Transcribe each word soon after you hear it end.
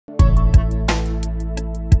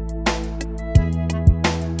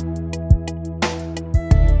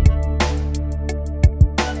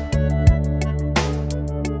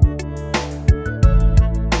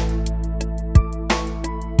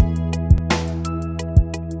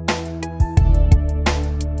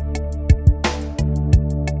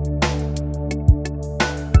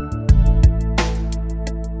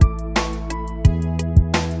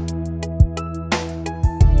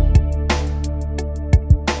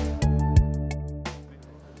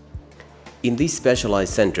In this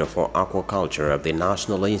specialized center for aquaculture of the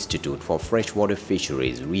National Institute for Freshwater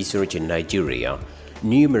Fisheries Research in Nigeria,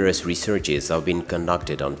 numerous researches have been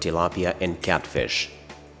conducted on tilapia and catfish.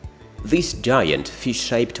 This giant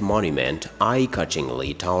fish-shaped monument,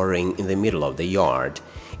 eye-catchingly towering in the middle of the yard,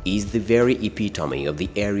 is the very epitome of the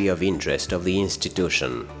area of interest of the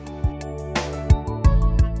institution.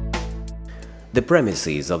 The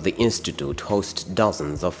premises of the institute host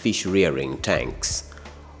dozens of fish-rearing tanks.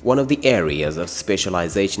 One of the areas of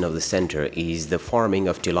specialization of the center is the farming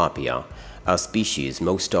of tilapia, a species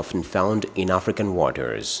most often found in African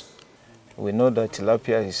waters. We know that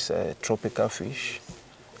tilapia is a tropical fish.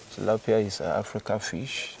 Tilapia is an African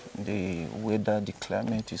fish. The weather, the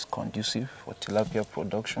climate is conducive for tilapia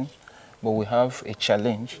production, but we have a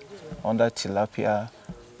challenge under tilapia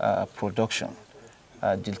production.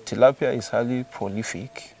 The tilapia is highly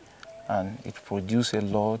prolific and it produces a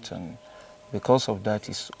lot, and because of that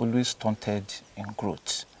it's always stunted in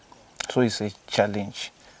growth. So it's a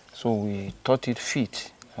challenge. So we thought it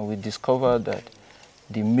fit, and we discovered that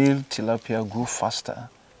the male tilapia grew faster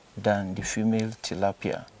than the female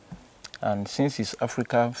tilapia. And since it's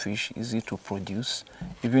African fish, easy to produce,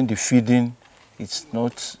 even the feeding, it's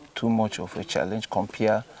not too much of a challenge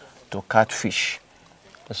compared to catfish.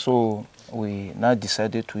 So we now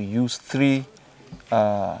decided to use three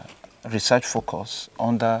research focus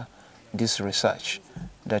under this research,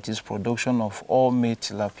 that is production of all male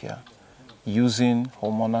tilapia using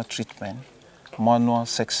hormonal treatment, manual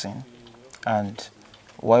sexing, and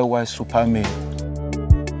YY super male.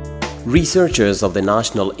 Researchers of the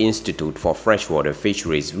National Institute for Freshwater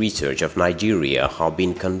Fisheries Research of Nigeria have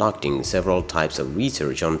been conducting several types of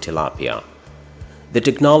research on tilapia. The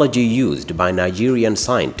technology used by Nigerian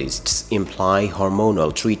scientists imply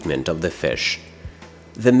hormonal treatment of the fish.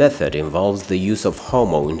 The method involves the use of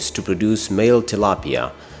hormones to produce male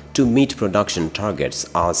tilapia to meet production targets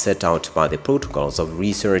as set out by the protocols of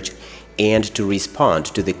research and to respond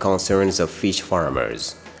to the concerns of fish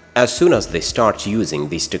farmers. As soon as they start using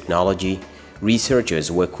this technology,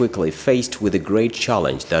 researchers were quickly faced with a great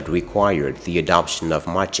challenge that required the adoption of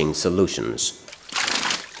matching solutions.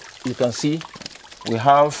 You can see we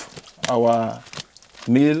have our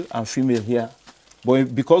male and female here,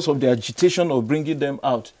 but because of the agitation of bringing them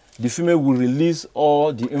out, the female will release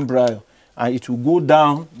all the embryo and it will go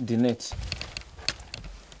down the net.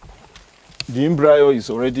 The embryo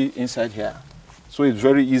is already inside here, so it's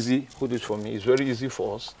very easy. Hold it for me. It's very easy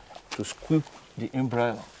for us to scoop the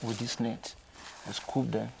embryo with this net. We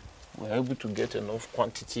scoop them. We're able to get enough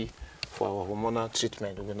quantity for our hormonal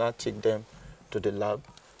treatment. We will now take them to the lab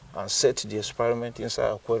and set the experiment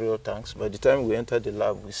inside aquarium tanks. By the time we enter the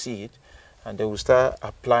lab, we see it, and then we start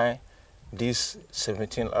applying this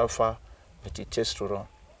 17 alpha methyl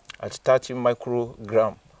at 30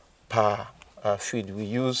 microgram per feed. We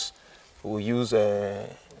use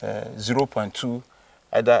 0.2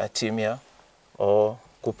 either Artemia or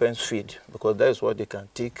Copen's feed, because that is what they can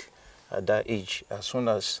take at that age. As soon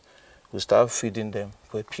as we start feeding them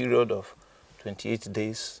for a period of 28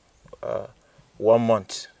 days, 1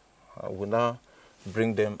 month, we now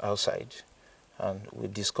bring them outside, and we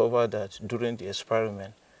discover that during the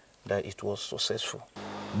experiment that it was successful.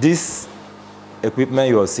 This equipment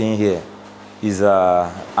you are seeing here is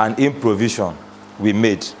an improvisation we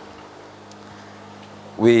made.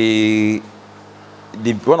 One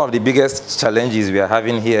of the biggest challenges we are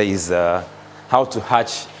having here is how to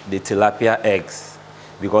hatch the tilapia eggs,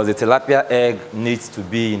 because the tilapia egg needs to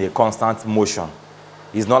be in a constant motion.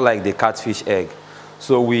 It's not like the catfish egg.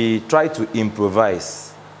 So we try to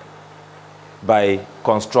improvise by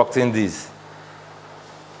constructing this.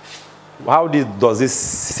 How does this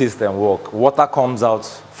system work? Water comes out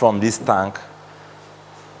from this tank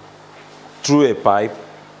through a pipe,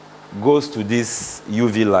 goes to this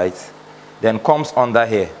UV light, then comes under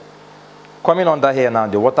here. Coming under here now,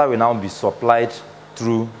 the water will now be supplied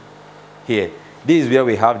through here. This is where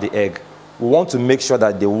we have the egg. We want to make sure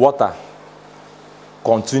that the water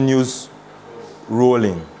continues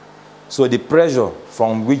rolling. So the pressure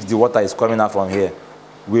from which the water is coming out from here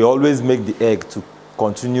will always make the egg to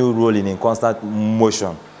continue rolling in constant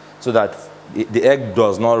motion, so that the egg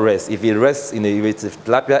does not rest. If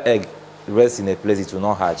tilapia egg rests in a place, it will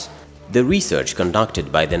not hatch. The research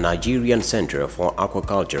conducted by the Nigerian Center for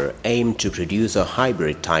Aquaculture aimed to produce a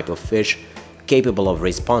hybrid type of fish capable of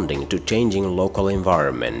responding to changing local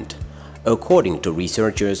environment. According to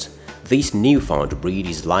researchers, this newfound breed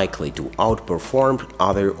is likely to outperform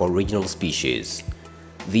other original species.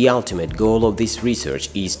 The ultimate goal of this research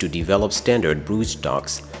is to develop standard brood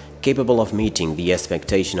stocks capable of meeting the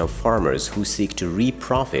expectation of farmers who seek to reap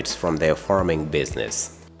profits from their farming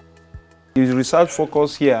business. The research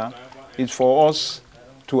focus here is for us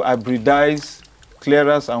to hybridize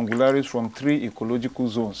Cleras angularis from 3 ecological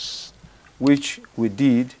zones, which we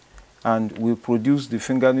did, and we produced the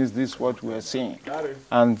fingerlings. This is what we are seeing.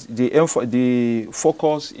 And the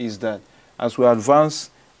focus is that as we advance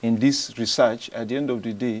in this research, at the end of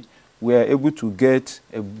the day, we are able to get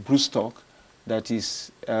a broodstock that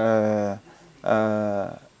is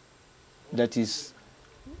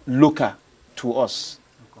local to us.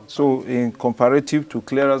 So in comparative to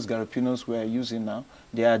Cleras garapinos we are using now,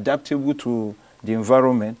 they are adaptable to the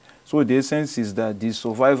environment. So the essence is that the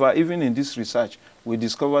survivor, even in this research, we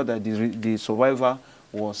discovered that the survivor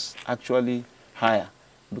was actually higher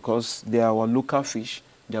because they are our local fish.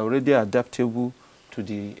 They are already adaptable to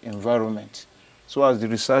the environment. So as the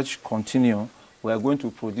research continues, we are going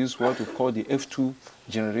to produce what we call the F2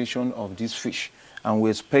 generation of this fish. And we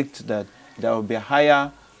expect that there will be a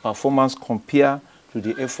higher performance compared to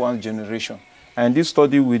the F1 generation. And in this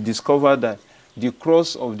study, we discovered that the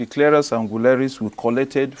cross of the Cleras angularis we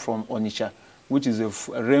collected from Onitsha, which is a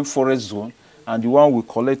rainforest zone, and the one we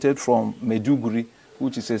collected from Maiduguri,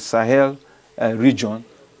 which is a Sahel region,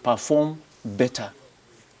 perform better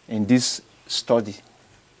in this study.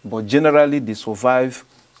 But generally, they survive,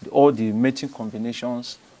 all the mating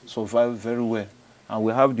combinations survive very well. And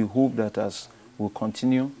we have the hope that as we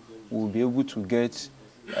continue, we'll be able to get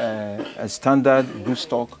a standard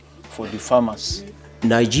broodstock for the farmers.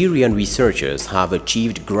 Nigerian researchers have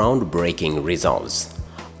achieved groundbreaking results.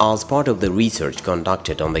 As part of the research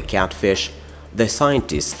conducted on the catfish, the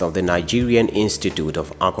scientists of the Nigerian Institute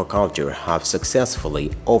of Aquaculture have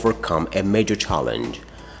successfully overcome a major challenge.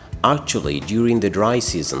 Actually, during the dry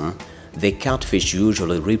season, the catfish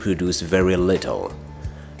usually reproduce very little.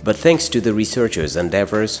 But thanks to the researchers'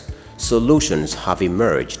 endeavors, solutions have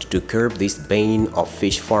emerged to curb this bane of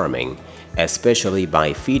fish farming, especially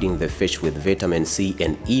by feeding the fish with vitamin C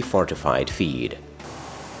and E fortified feed.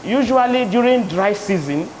 Usually during dry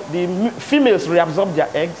season, the females reabsorb their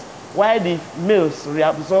eggs while the males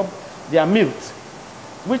reabsorb their milk,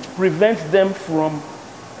 which prevents them from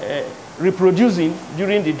reproducing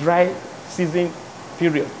during the dry season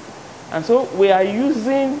period. And so we are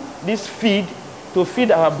using this feed to feed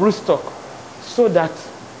our broodstock so that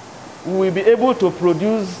we will be able to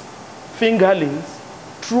produce fingerlings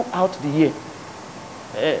throughout the year.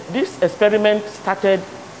 This experiment started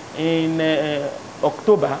in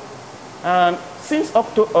October, and since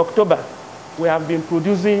October we have been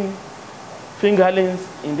producing fingerlings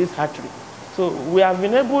in this hatchery. So we have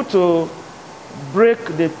been able to break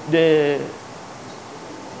the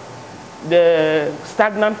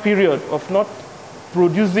stagnant period of not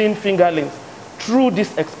producing fingerlings through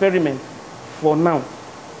this experiment for now.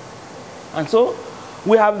 And so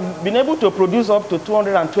we have been able to produce up to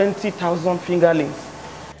 220,000 fingerlings.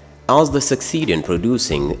 As they succeed in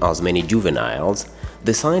producing as many juveniles,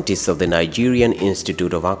 the scientists of the Nigerian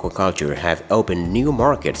Institute of Aquaculture have opened new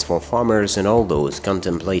markets for farmers and all those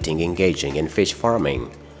contemplating engaging in fish farming.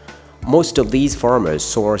 Most of these farmers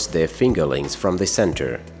source their fingerlings from the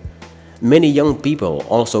center. Many young people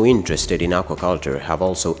also interested in aquaculture have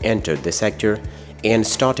also entered the sector and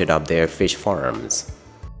started up their fish farms.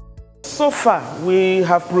 So far, we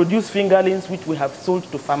have produced fingerlings which we have sold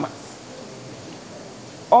to farmers.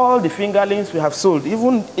 All the fingerlings we have sold,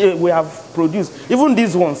 even we have produced, even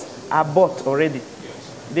these ones are bought already.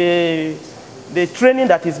 The training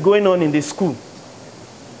that is going on in the school,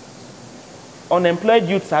 unemployed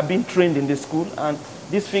youths are being trained in the school, and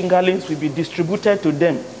these fingerlings will be distributed to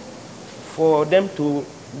them for them to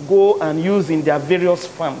go and use in their various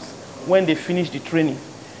farms when they finish the training.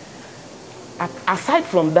 Aside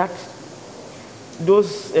from that,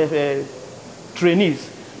 those trainees,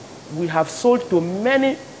 we have sold to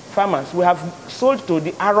many farmers. We have sold to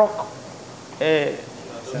the Arok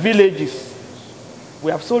villages.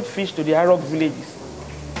 We have sold fish to the Arok villages.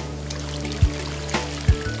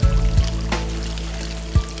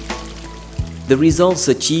 The results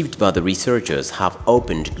achieved by the researchers have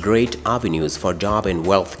opened great avenues for job and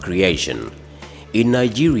wealth creation. In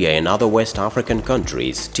Nigeria and other West African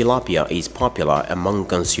countries, tilapia is popular among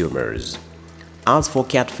consumers. As for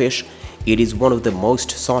catfish, it is one of the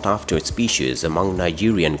most sought-after species among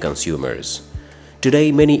Nigerian consumers.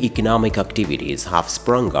 Today, many economic activities have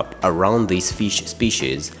sprung up around this fish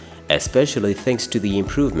species, especially thanks to the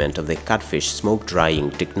improvement of the catfish smoke drying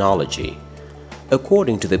technology.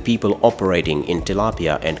 According to the people operating in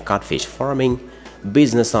tilapia and catfish farming,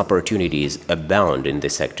 business opportunities abound in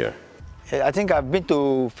this sector. I think I've been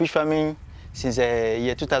to fish farming since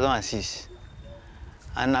year 2006.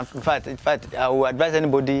 And in fact, I would advise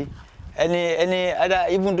anybody any other,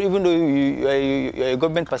 even though you're a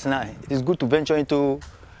government personnel, it is good to venture into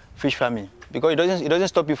fish farming because it doesn't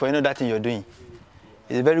stop you for any other thing you're doing.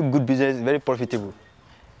 It's a very good business, very profitable,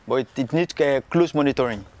 but it needs close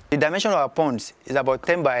monitoring. The dimension of our ponds is about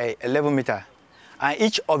 10 by 11 meters, and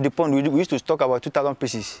each of the pond we used to stock about 2,000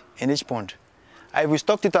 pieces in each pond. And if we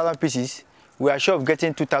stock 2,000 pieces, we are sure of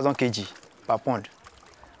getting 2,000 kg per pond.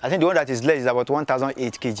 I think the one that is less is about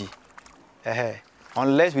 1,008 kg.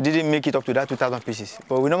 Unless we didn't make it up to that 2,000 pieces.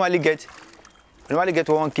 But we normally get 1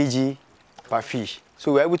 kg per fish.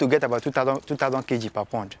 So we're able to get about 2,000 kg per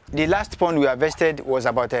pond. The last pond we harvested was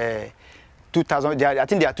about 2,000, I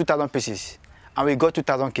think there are 2,000 pieces. And we got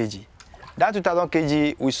 2,000 kg. That 2,000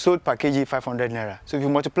 kg, we sold per kg 500 naira. So if you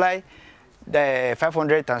multiply the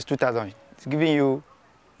 500 times 2,000, it's giving you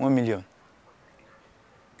 1 million.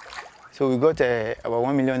 So we got about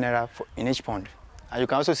 1 million naira in each pond. And you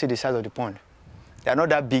can also see the size of the pond. They are not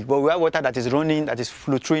that big, but we have water that is running, that is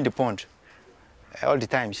flow through in the pond all the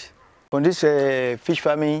times. On this fish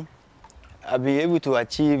farming, I've been able to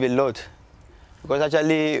achieve a lot. Because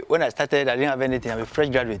actually, when I started, I didn't have anything. I'm a fresh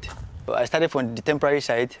graduate. But I started from the temporary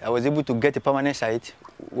site. I was able to get a permanent site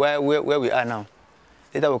where we are now.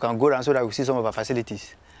 Later we can go around so that we see some of our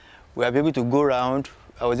facilities. We are able to go around.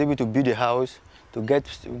 I was able to build a house, to get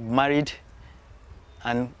married,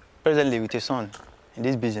 and presently with a son in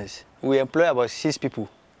this business. We employ about 6 people,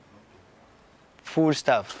 full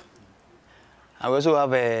staff. And we also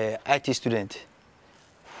have an IT student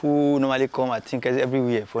who normally come, I think, every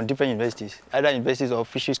year from different universities, either universities or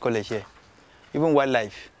fisheries college here. Even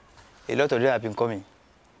wildlife, a lot of them have been coming.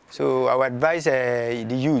 So I would advise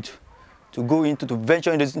the youth to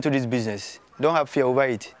venture into this business. Don't have fear over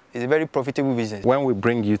it. It's a very profitable business. When we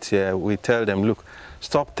bring youth here, we tell them, look,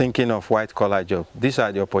 stop thinking of white-collar jobs. These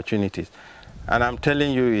are the opportunities. And I'm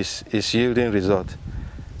telling you, it's yielding results.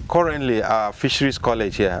 Currently, our fisheries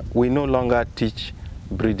college here, we no longer teach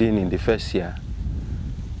breeding in the first year.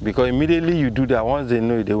 Because immediately you do that, once they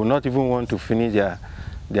know it, they will not even want to finish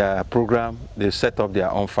their program. They set up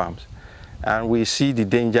their own farms. And we see the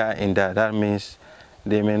danger in that. That means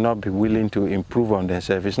they may not be willing to improve on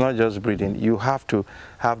themselves. It's not just breeding. You have to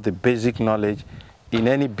have the basic knowledge. In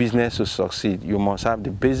any business to succeed, you must have the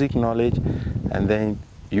basic knowledge, and then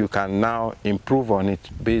you can now improve on it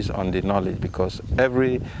based on the knowledge, because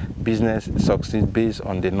every business succeeds based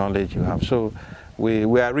on the knowledge you have. So we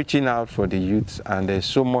are reaching out for the youths, and there's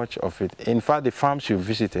so much of it. In fact, the farms you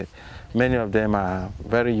visited, many of them are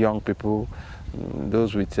very young people,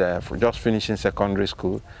 those with just finishing secondary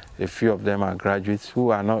school. A few of them are graduates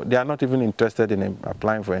who are not even interested in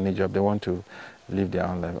applying for any job. They want to live their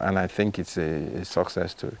own life, and I think it's a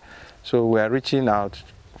success story. So we are reaching out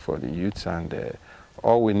for the youths, and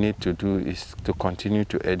all we need to do is to continue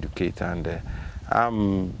to educate, and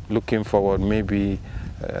I'm looking forward, maybe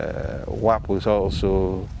WAP will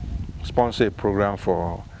also sponsor a program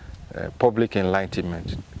for public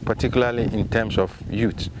enlightenment, particularly in terms of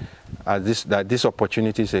youth, that these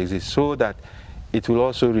opportunities exist, so that it will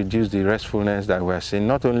also reduce the restfulness that we are seeing,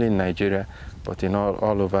 not only in Nigeria, but in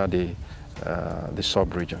all over the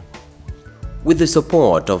sub-region. With the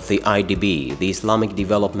support of the IDB, the Islamic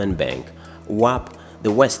Development Bank, WAP,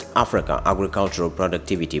 the West Africa Agricultural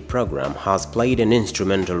Productivity Program, has played an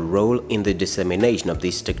instrumental role in the dissemination of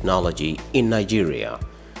this technology in Nigeria.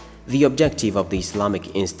 The objective of the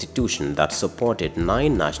Islamic institution that supported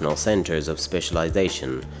 9 national centers of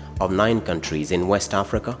specialization of 9 countries in West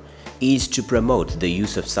Africa is to promote the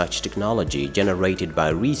use of such technology generated by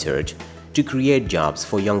research to create jobs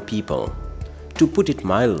for young people. To put it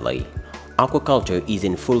mildly, aquaculture is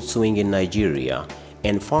in full swing in Nigeria,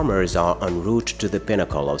 and farmers are en route to the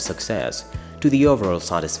pinnacle of success, to the overall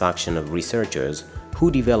satisfaction of researchers who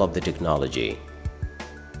develop the technology.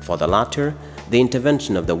 For the latter, the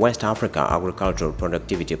intervention of the West Africa Agricultural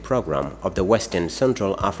Productivity Program of the Western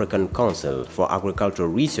Central African Council for Agricultural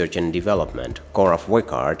Research and Development, Corps of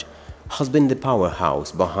WECARD, has been the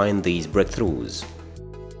powerhouse behind these breakthroughs.